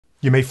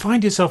You may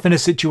find yourself in a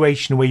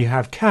situation where you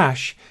have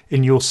cash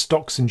in your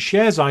stocks and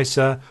shares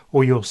ISA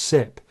or your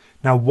SIPP.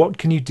 Now, what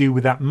can you do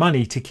with that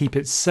money to keep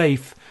it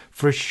safe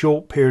for a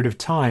short period of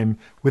time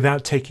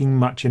without taking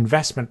much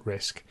investment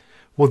risk?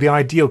 Well, the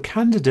ideal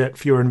candidate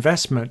for your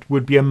investment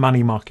would be a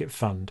money market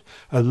fund,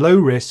 a low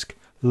risk,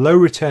 low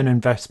return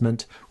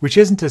investment, which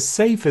isn't as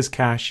safe as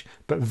cash,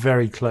 but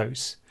very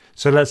close.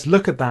 So let's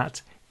look at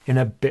that in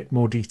a bit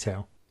more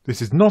detail.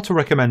 This is not a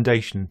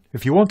recommendation.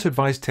 If you want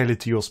advice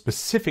tailored to your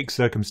specific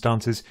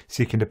circumstances,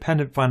 seek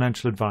independent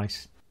financial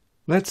advice.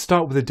 Let's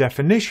start with a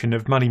definition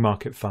of money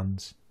market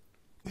funds.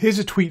 Here's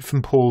a tweet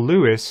from Paul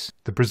Lewis,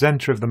 the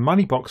presenter of the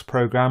Moneybox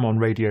program on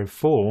Radio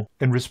 4,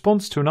 in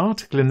response to an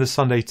article in the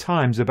Sunday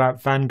Times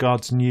about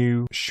Vanguard's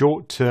new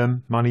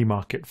short-term money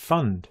market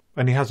fund.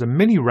 And he has a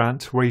mini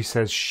rant where he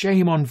says,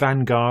 shame on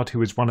Vanguard,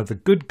 who is one of the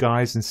good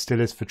guys and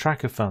still is for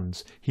tracker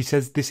funds. He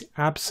says this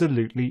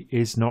absolutely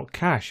is not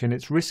cash and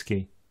it's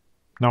risky.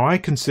 Now, I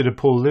consider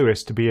Paul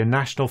Lewis to be a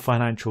national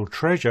financial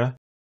treasure,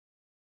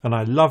 and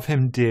I love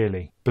him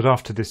dearly. But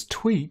after this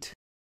tweet,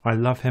 I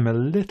love him a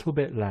little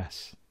bit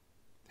less.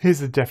 Here's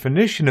the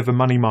definition of a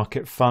money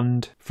market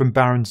fund from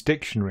Barron's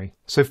Dictionary.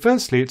 So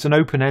firstly, it's an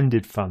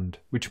open-ended fund,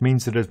 which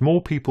means that as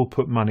more people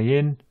put money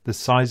in, the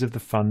size of the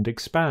fund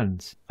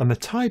expands. And the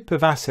type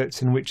of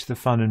assets in which the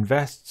fund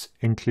invests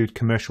include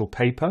commercial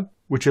paper,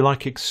 which are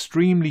like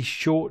extremely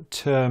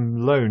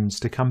short-term loans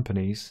to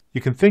companies.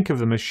 You can think of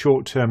them as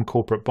short-term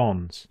corporate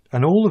bonds.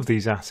 And all of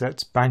these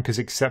assets, bankers'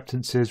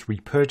 acceptances,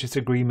 repurchase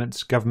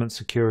agreements, government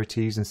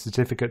securities, and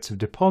certificates of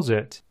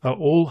deposit, are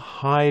all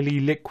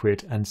highly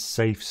liquid and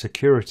safe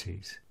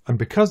securities. And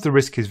because the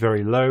risk is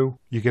very low,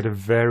 you get a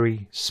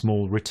very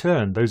small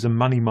return. Those are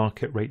money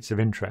market rates of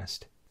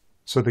interest.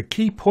 So the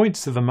key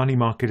points of a money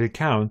market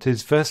account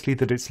is firstly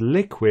that it's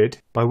liquid,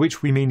 by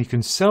which we mean you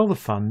can sell the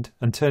fund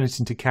and turn it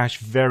into cash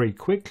very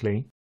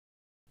quickly.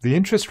 The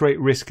interest rate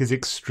risk is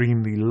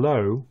extremely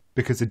low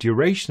because the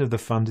duration of the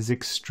fund is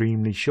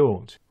extremely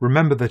short.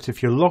 Remember that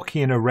if you're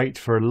locking in a rate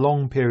for a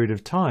long period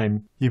of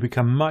time, you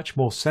become much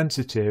more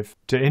sensitive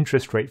to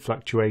interest rate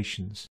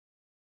fluctuations.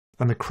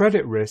 And the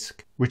credit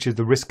risk, which is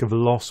the risk of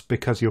loss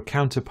because your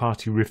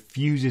counterparty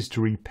refuses to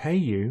repay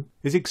you,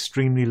 is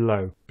extremely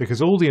low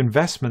because all the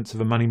investments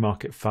of a money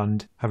market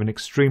fund have an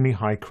extremely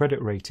high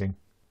credit rating.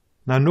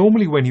 Now,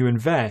 normally when you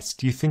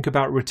invest, you think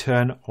about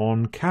return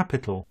on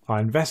capital.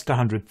 I invest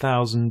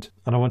 $100,000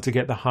 and I want to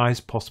get the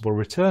highest possible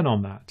return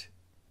on that.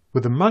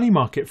 With a money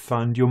market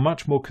fund, you're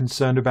much more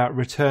concerned about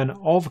return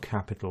of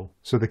capital.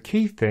 So the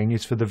key thing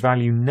is for the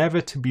value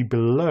never to be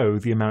below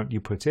the amount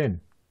you put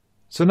in.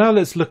 So now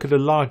let's look at a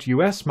large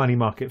US money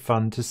market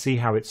fund to see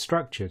how it's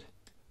structured.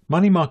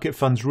 Money market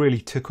funds really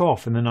took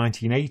off in the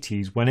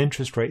 1980s when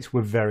interest rates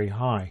were very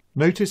high.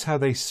 Notice how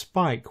they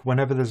spike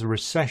whenever there's a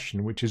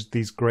recession, which is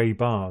these grey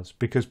bars,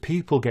 because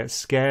people get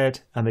scared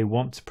and they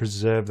want to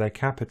preserve their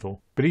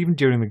capital. But even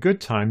during the good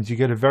times, you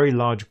get a very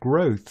large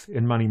growth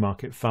in money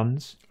market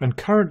funds. And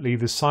currently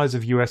the size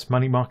of US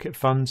money market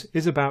funds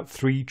is about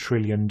 $3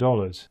 trillion.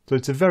 So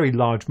it's a very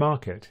large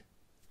market.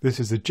 This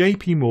is the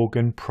JP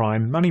Morgan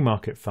Prime Money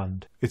Market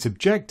Fund. Its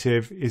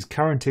objective is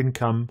current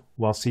income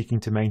while seeking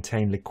to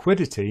maintain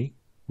liquidity,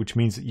 which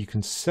means that you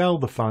can sell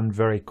the fund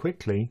very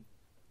quickly,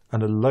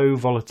 and a low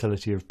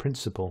volatility of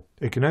principal.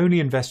 It can only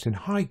invest in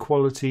high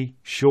quality,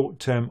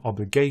 short-term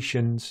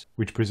obligations,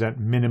 which present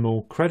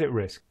minimal credit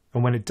risk.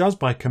 And when it does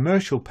buy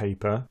commercial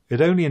paper,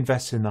 it only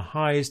invests in the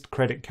highest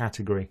credit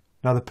category.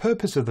 Now, the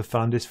purpose of the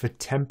fund is for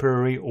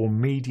temporary or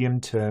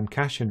medium-term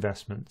cash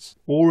investments,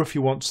 or if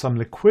you want some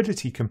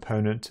liquidity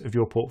component of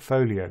your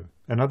portfolio.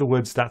 In other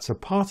words, that's a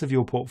part of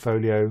your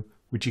portfolio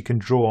which you can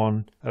draw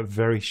on at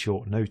very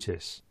short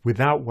notice,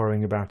 without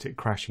worrying about it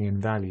crashing in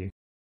value.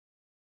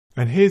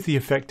 And here's the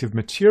effective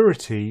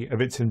maturity of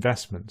its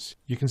investments.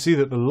 You can see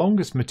that the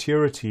longest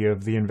maturity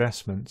of the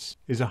investments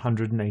is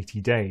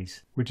 180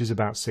 days, which is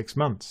about 6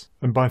 months.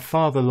 And by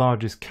far the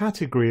largest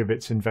category of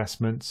its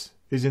investments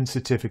is in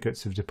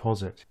certificates of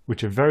deposit,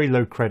 which are very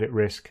low credit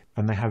risk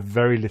and they have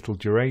very little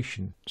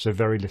duration, so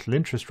very little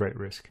interest rate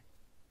risk.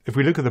 If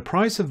we look at the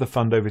price of the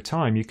fund over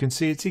time, you can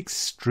see it's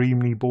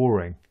extremely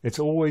boring. It's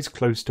always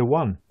close to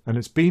 1, and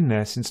it's been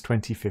there since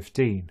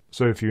 2015.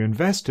 So if you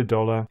invest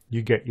 $1,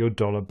 you get your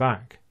dollar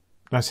back.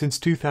 Now, since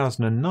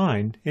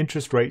 2009,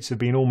 interest rates have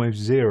been almost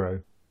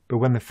zero, but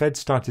when the Fed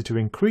started to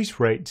increase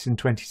rates in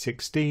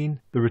 2016,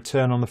 the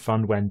return on the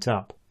fund went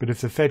up. But if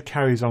the Fed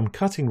carries on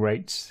cutting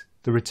rates,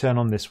 the return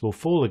on this will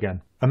fall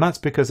again. And that's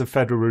because the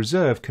Federal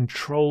Reserve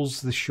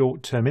controls the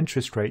short-term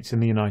interest rates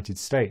in the United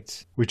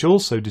States, which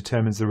also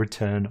determines the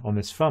return on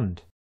this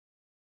fund.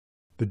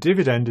 The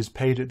dividend is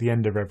paid at the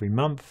end of every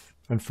month,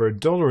 and for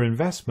 $1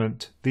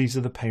 investment, these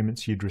are the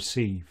payments you'd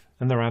receive,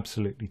 and they're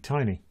absolutely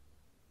tiny.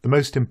 The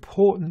most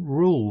important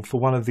rule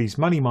for one of these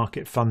money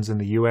market funds in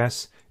the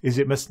US is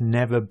it must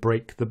never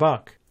break the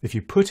buck. If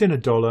you put in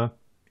 $1,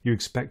 you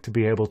expect to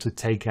be able to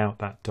take out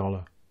that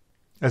dollar.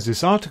 As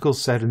this article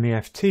said in the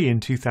FT in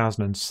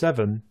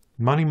 2007,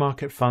 money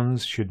market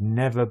funds should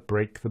never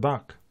break the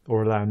buck.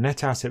 or allow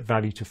net asset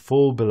value to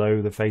fall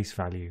below the face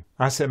value.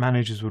 Asset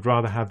managers would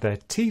rather have their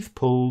teeth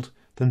pulled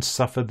than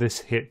suffer this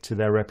hit to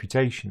their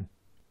reputation.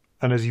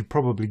 And as you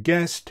probably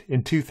guessed,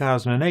 in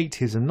 2008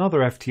 here's another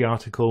FT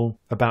article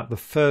about the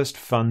first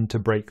fund to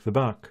break the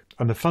buck.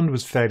 And the fund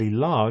was fairly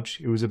large,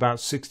 it was about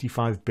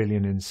 65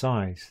 billion in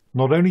size.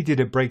 Not only did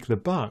it break the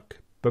buck,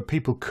 but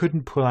people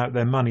couldn't pull out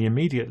their money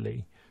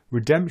immediately.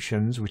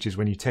 Redemptions, which is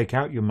when you take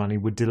out your money,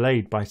 were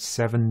delayed by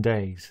 7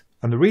 days.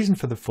 And the reason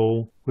for the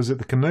fall was that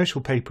the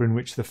commercial paper in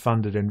which the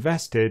fund had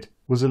invested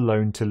was a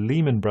loan to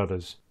Lehman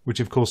Brothers, which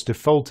of course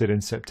defaulted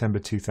in September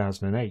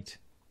 2008.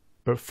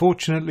 But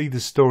fortunately the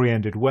story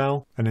ended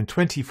well, and in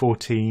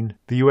 2014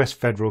 the US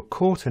Federal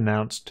Court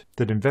announced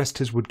that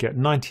investors would get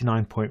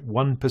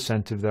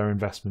 99.1% of their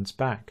investments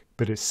back,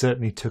 but it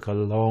certainly took a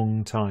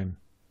long time.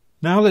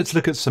 Now let's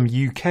look at some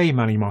UK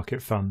money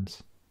market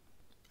funds.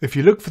 If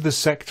you look for the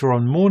sector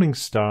on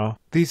Morningstar,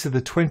 these are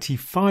the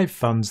 25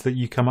 funds that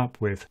you come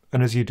up with,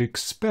 and as you'd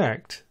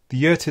expect, the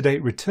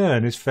year-to-date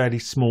return is fairly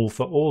small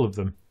for all of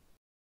them.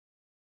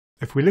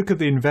 If we look at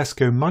the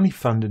Invesco Money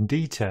Fund in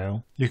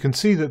detail, you can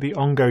see that the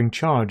ongoing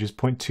charge is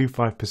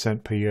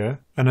 0.25% per year,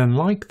 and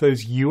unlike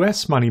those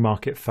US money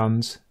market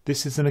funds,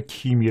 this is an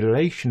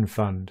accumulation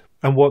fund.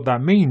 And what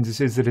that means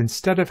is that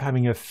instead of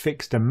having a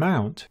fixed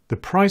amount, the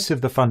price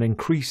of the fund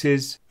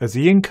increases as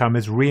the income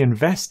is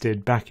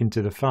reinvested back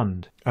into the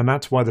fund. And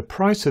that's why the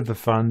price of the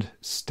fund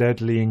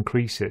steadily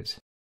increases.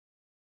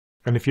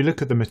 And if you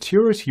look at the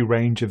maturity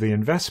range of the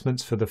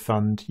investments for the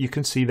fund, you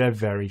can see they're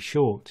very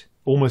short.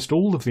 Almost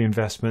all of the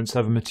investments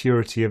have a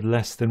maturity of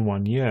less than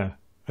 1 year.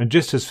 And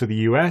just as for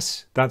the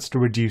US, that's to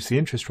reduce the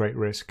interest rate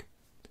risk.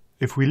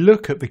 If we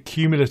look at the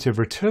cumulative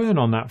return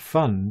on that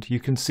fund, you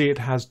can see it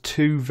has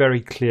two very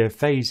clear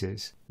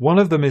phases. One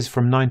of them is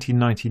from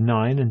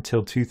 1999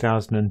 until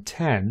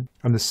 2010,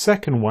 and the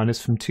second one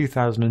is from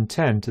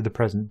 2010 to the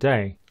present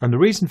day. And the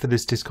reason for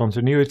this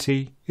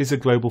discontinuity is a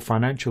global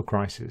financial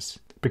crisis,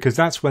 because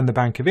that's when the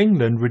Bank of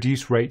England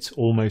reduced rates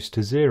almost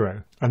to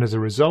zero. And as a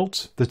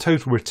result, the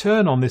total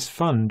return on this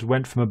fund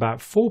went from about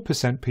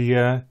 4% per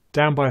year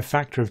down by a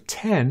factor of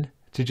 10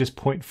 to just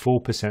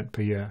 0.4%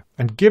 per year.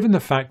 And given the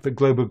fact that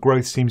global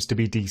growth seems to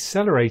be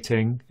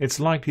decelerating, it's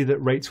likely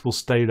that rates will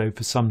stay low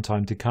for some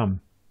time to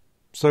come.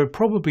 So it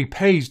probably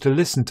pays to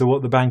listen to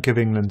what the Bank of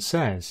England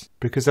says,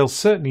 because they'll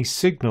certainly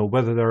signal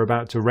whether they're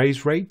about to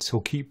raise rates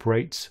or keep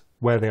rates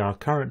where they are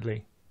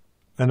currently.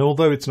 And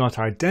although it's not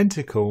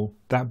identical,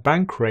 that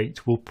bank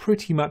rate will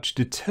pretty much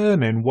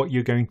determine what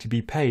you're going to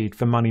be paid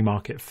for money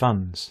market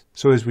funds.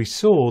 So as we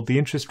saw, the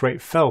interest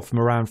rate fell from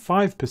around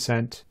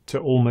 5% to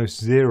almost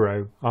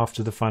zero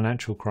after the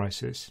financial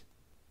crisis.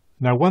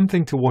 Now, one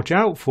thing to watch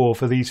out for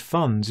these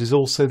funds is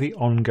also the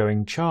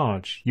ongoing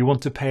charge. You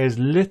want to pay as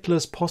little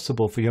as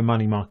possible for your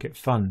money market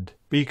fund.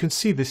 But you can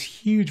see this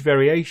huge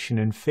variation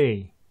in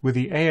fee, with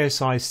the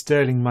ASI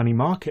Sterling Money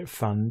Market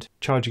Fund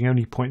charging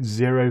only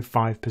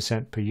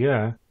 0.05% per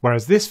year,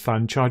 whereas this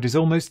fund charges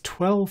almost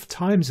 12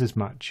 times as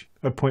much,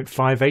 at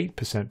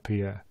 0.58% per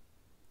year.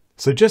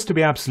 So just to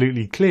be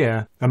absolutely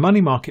clear, a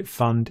money market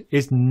fund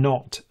is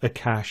not a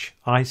cash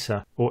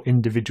ISA or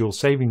individual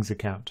savings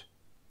account.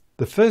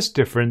 The first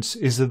difference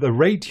is that the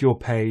rate you're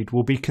paid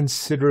will be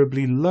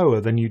considerably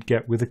lower than you'd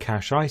get with a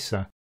cash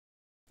ISA.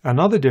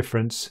 Another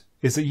difference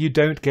is that you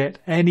don't get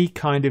any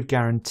kind of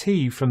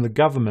guarantee from the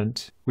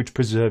government which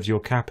preserves your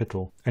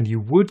capital, and you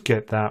would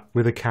get that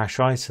with a cash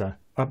ISA,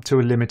 up to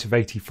a limit of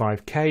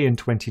 85k in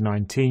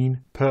 2019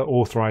 per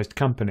authorised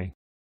company.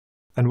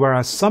 And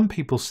whereas some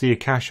people see a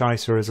cash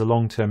ISA as a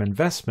long-term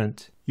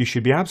investment, you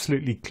should be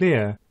absolutely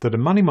clear that a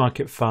money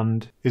market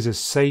fund is a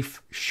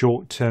safe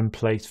short-term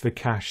place for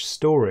cash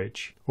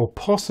storage, or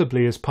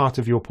possibly as part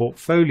of your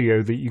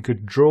portfolio that you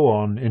could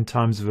draw on in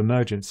times of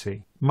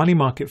emergency. Money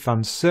market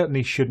funds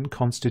certainly shouldn't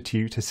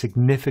constitute a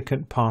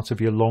significant part of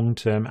your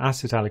long-term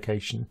asset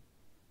allocation.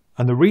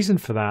 And the reason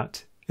for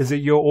that is that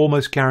you're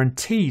almost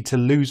guaranteed to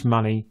lose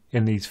money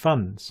in these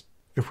funds.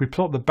 If we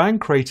plot the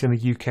bank rate in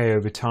the UK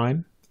over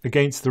time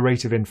against the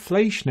rate of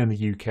inflation in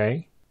the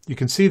UK, you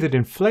can see that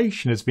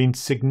inflation has been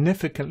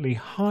significantly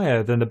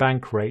higher than the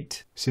bank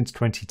rate since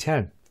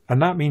 2010.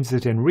 And that means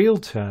that in real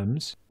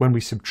terms, when we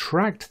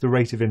subtract the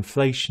rate of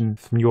inflation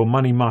from your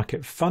money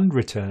market fund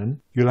return,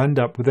 you'll end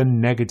up with a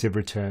negative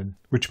return,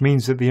 which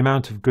means that the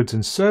amount of goods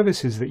and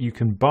services that you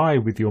can buy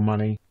with your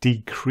money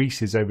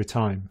decreases over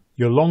time.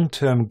 Your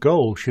long-term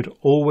goal should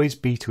always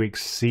be to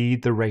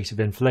exceed the rate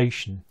of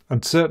inflation.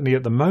 And certainly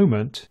at the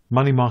moment,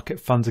 money market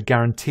funds are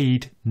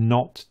guaranteed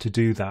not to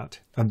do that.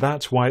 And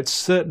that's why it's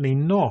certainly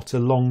not a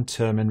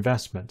long-term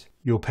investment.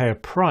 You'll pay a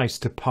price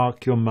to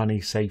park your money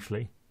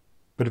safely.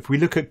 But if we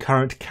look at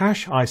current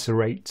cash ISA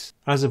rates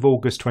as of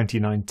August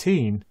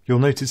 2019, you'll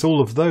notice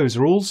all of those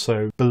are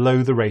also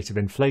below the rate of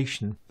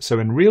inflation. So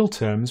in real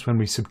terms, when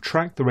we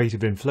subtract the rate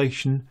of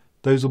inflation,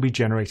 those will be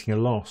generating a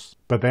loss.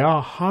 But they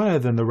are higher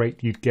than the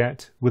rate you'd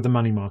get with a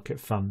money market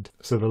fund,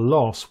 so the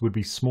loss would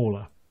be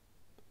smaller.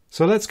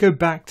 So let's go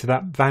back to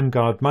that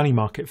Vanguard money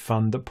market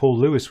fund that Paul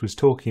Lewis was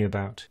talking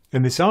about.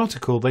 In this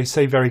article, they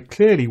say very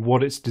clearly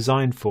what it's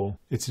designed for.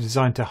 It's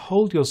designed to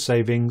hold your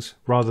savings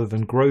rather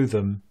than grow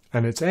them,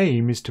 and its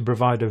aim is to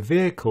provide a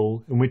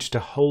vehicle in which to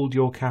hold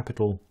your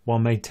capital while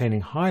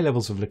maintaining high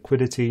levels of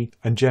liquidity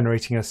and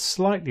generating a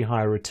slightly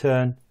higher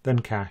return than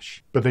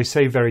cash. But they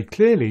say very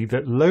clearly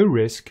that low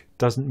risk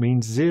doesn't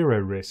mean zero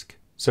risk,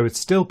 so it's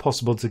still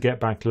possible to get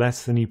back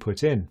less than you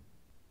put in.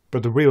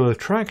 But the real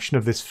attraction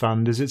of this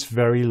fund is its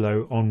very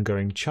low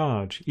ongoing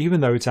charge, even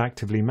though it's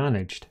actively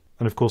managed.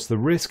 And of course the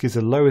risk is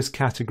the lowest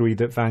category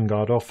that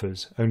Vanguard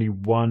offers, only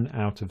 1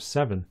 out of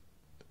 7.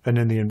 And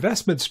in the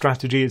investment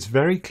strategy, it's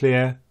very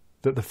clear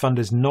that the fund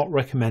is not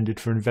recommended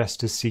for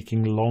investors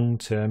seeking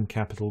long-term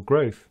capital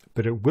growth,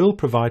 but it will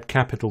provide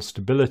capital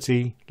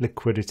stability,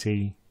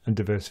 liquidity, and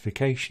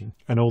diversification.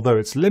 And although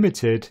it's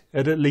limited,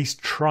 it at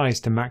least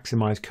tries to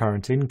maximize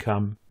current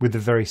income with the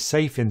very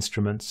safe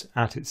instruments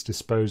at its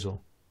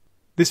disposal.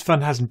 This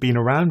fund hasn't been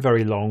around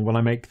very long when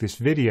I make this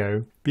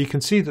video, but you can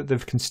see that the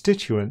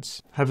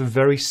constituents have a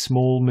very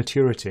small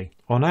maturity,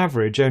 on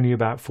average only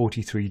about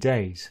 43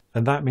 days.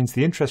 And that means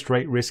the interest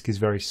rate risk is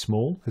very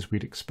small, as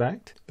we'd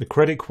expect. The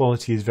credit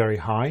quality is very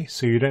high,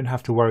 so you don't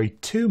have to worry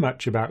too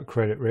much about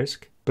credit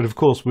risk. But of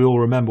course we all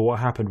remember what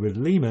happened with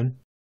Lehman.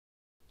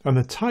 And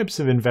the types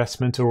of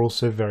investment are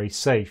also very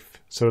safe.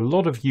 So a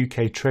lot of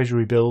UK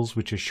Treasury bills,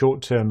 which are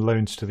short-term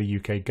loans to the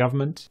UK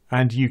government,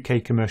 and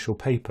UK commercial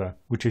paper,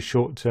 which are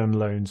short-term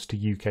loans to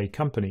UK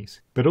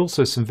companies. But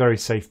also some very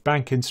safe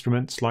bank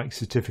instruments like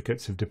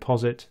certificates of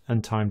deposit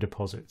and time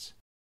deposits.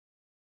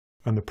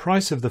 And the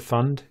price of the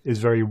fund is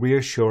very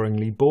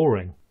reassuringly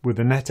boring, with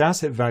the net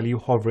asset value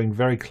hovering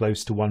very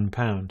close to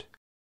 £1.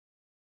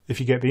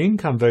 If you get the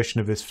income version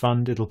of this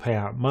fund, it'll pay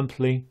out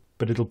monthly,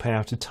 but it'll pay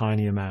out a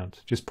tiny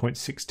amount, just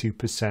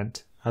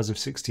 0.62% as of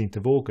 16th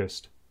of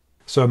August.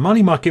 So a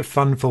money market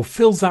fund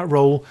fulfills that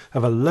role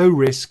of a low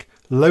risk,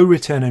 low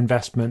return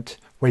investment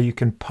where you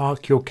can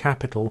park your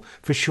capital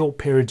for short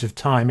periods of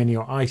time in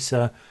your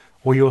ISA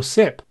or your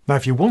SIPP. Now,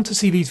 if you want to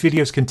see these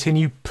videos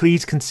continue,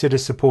 please consider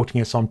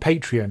supporting us on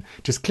Patreon.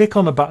 Just click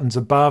on the buttons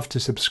above to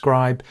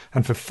subscribe,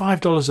 and for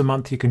 $5 a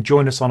month you can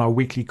join us on our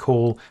weekly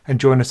call and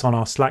join us on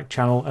our Slack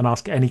channel and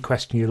ask any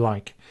question you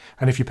like.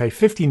 And if you pay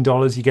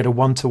 $15, you get a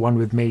one-to-one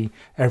with me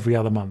every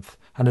other month.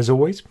 And as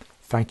always,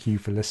 thank you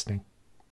for listening.